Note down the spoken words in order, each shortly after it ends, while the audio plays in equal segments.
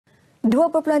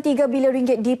RM2.3 bilion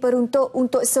diperuntuk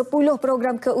untuk 10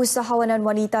 program keusahawanan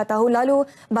wanita tahun lalu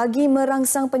bagi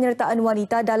merangsang penyertaan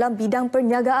wanita dalam bidang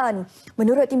perniagaan.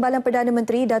 Menurut Timbalan Perdana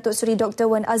Menteri Datuk Seri Dr.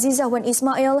 Wan Usahawan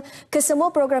Ismail, kesemua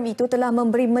program itu telah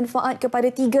memberi manfaat kepada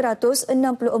 364,052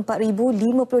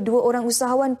 orang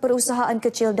usahawan perusahaan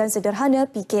kecil dan sederhana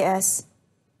PKS.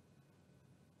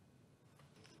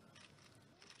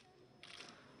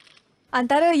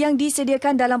 Antara yang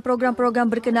disediakan dalam program-program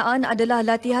berkenaan adalah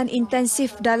latihan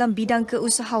intensif dalam bidang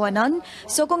keusahawanan,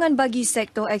 sokongan bagi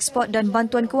sektor ekspor dan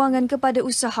bantuan kewangan kepada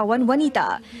usahawan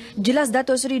wanita. Jelas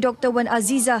Datuk Seri Dr. Wan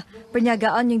Azizah,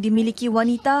 perniagaan yang dimiliki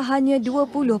wanita hanya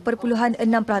 20.6%,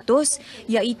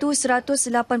 iaitu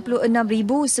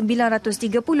 186,930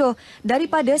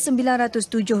 daripada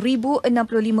 907,065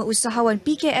 usahawan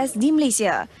PKS di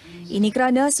Malaysia. Ini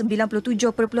kerana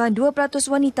 97.2%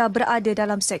 wanita berada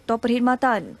dalam sektor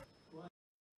perkhidmatan.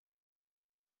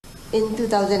 In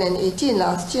 2018,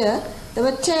 last year, there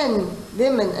were 10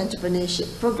 women entrepreneurship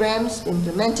programs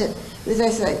implemented with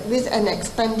an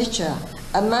expenditure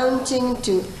amounting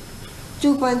to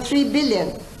 2.3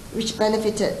 billion, which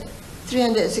benefited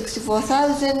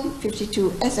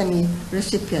 364,052 SME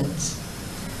recipients.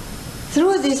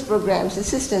 Through these programs,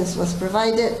 assistance was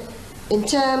provided in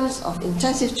terms of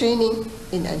intensive training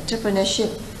in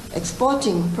entrepreneurship,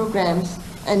 exporting programs,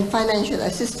 and financial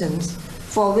assistance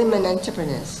for women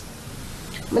entrepreneurs.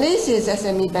 Malaysia's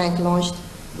SME Bank launched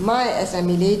My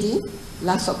SME Lady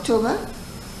last October,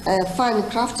 a fund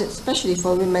crafted especially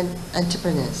for women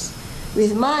entrepreneurs.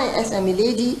 With My SME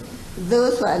Lady,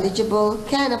 those who are eligible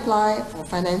can apply for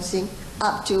financing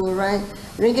up to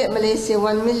ringgit Malaysia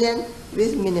 1 million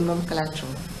with minimum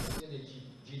collateral.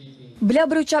 Beliau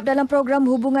berucap dalam program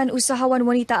hubungan usahawan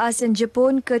wanita ASEAN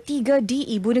Jepun ketiga di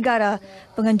Ibu Negara.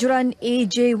 Penganjuran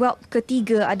AJ Wealth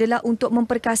ketiga adalah untuk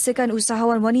memperkasakan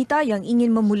usahawan wanita yang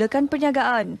ingin memulakan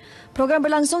perniagaan. Program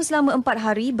berlangsung selama 4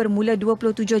 hari bermula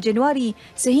 27 Januari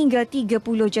sehingga 30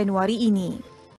 Januari ini.